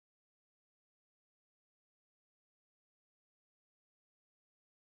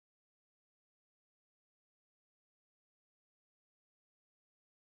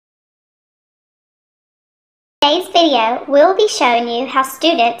In today's video, we'll be showing you how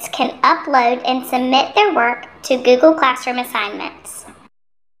students can upload and submit their work to Google Classroom assignments.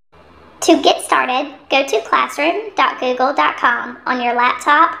 To get started, go to classroom.google.com on your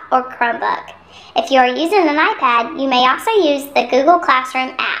laptop or Chromebook. If you are using an iPad, you may also use the Google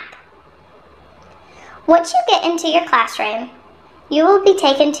Classroom app. Once you get into your classroom, you will be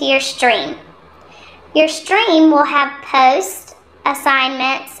taken to your stream. Your stream will have posts,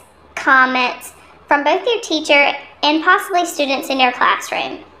 assignments, comments, from both your teacher and possibly students in your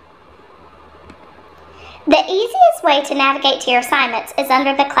classroom. The easiest way to navigate to your assignments is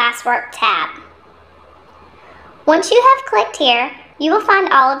under the Classwork tab. Once you have clicked here, you will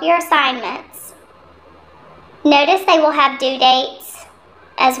find all of your assignments. Notice they will have due dates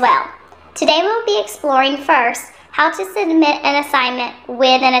as well. Today we will be exploring first how to submit an assignment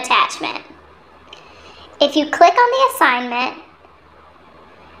with an attachment. If you click on the assignment,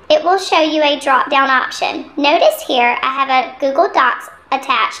 it will show you a drop-down option. Notice here I have a Google Docs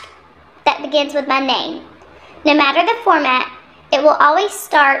attached that begins with my name. No matter the format, it will always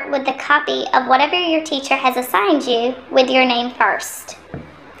start with the copy of whatever your teacher has assigned you with your name first.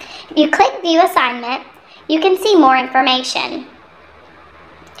 If you click View Assignment, you can see more information.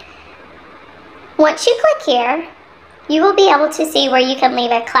 Once you click here, you will be able to see where you can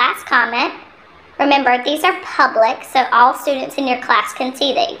leave a class comment. Remember, these are public, so all students in your class can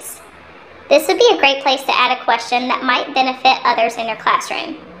see these. This would be a great place to add a question that might benefit others in your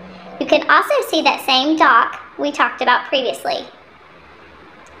classroom. You can also see that same doc we talked about previously.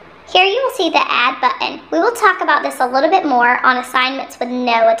 Here you will see the Add button. We will talk about this a little bit more on assignments with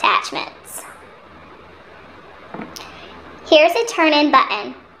no attachments. Here's a Turn In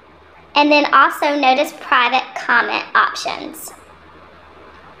button, and then also notice Private Comment options.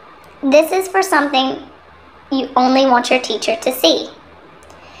 This is for something you only want your teacher to see.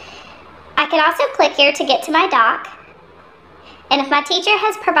 I can also click here to get to my doc, and if my teacher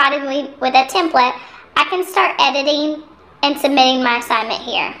has provided me with a template, I can start editing and submitting my assignment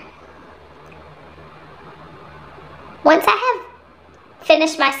here. Once I have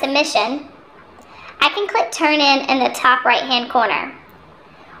finished my submission, I can click Turn In the top right-hand corner.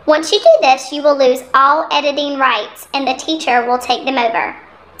 Once you do this, you will lose all editing rights and the teacher will take them over.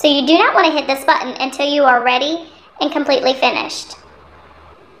 So you do not want to hit this button until you are ready and completely finished.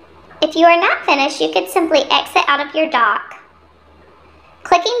 If you are not finished, you could simply exit out of your doc.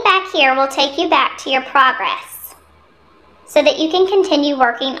 Clicking back here will take you back to your progress so that you can continue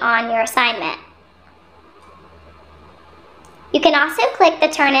working on your assignment. You can also click the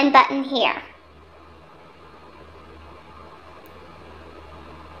Turn In button here.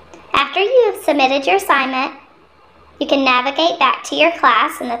 After you have submitted your assignment, you can navigate back to your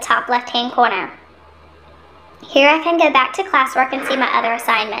class in the top left-hand corner. Here I can go back to classwork and see my other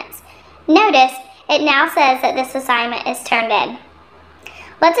assignments. Notice it now says that this assignment is turned in.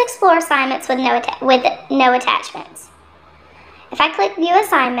 Let's explore assignments with no attachments. If I click View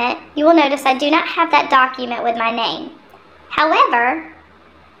Assignment, you will notice I do not have that document with my name. However,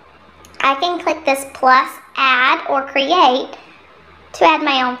 I can click this plus Add or Create to add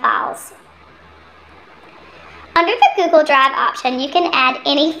my own files. Under the Google Drive option, you can add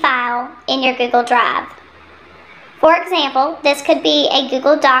any file in your Google Drive. For example, this could be a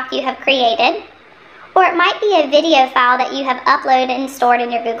Google Doc you have created, or it might be a video file that you have uploaded and stored in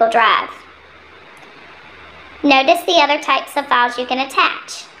your Google Drive. Notice the other types of files you can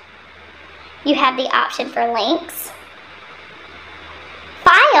attach. You have the option for links.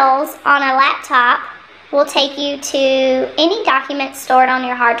 Files on a laptop will take you to any documents stored on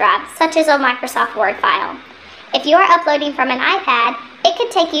your hard drive, such as a Microsoft Word file. If you are uploading from an iPad, it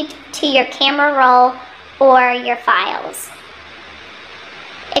could take you to your camera roll or your files.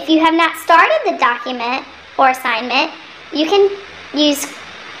 If you have not started the document or assignment, you can use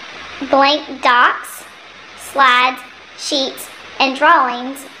blank docs, slides, sheets, and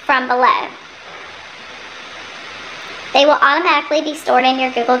drawings from below. They will automatically be stored in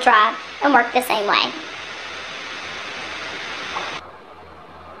your Google Drive and work the same way.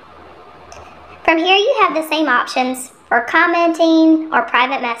 From here you have the same options for commenting or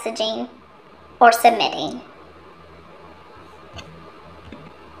private messaging or submitting.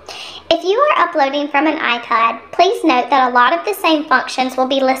 If you are uploading from an iPad, please note that a lot of the same functions will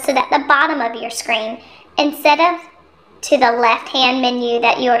be listed at the bottom of your screen instead of to the left-hand menu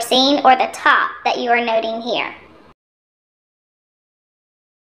that you are seeing or the top that you are noting here.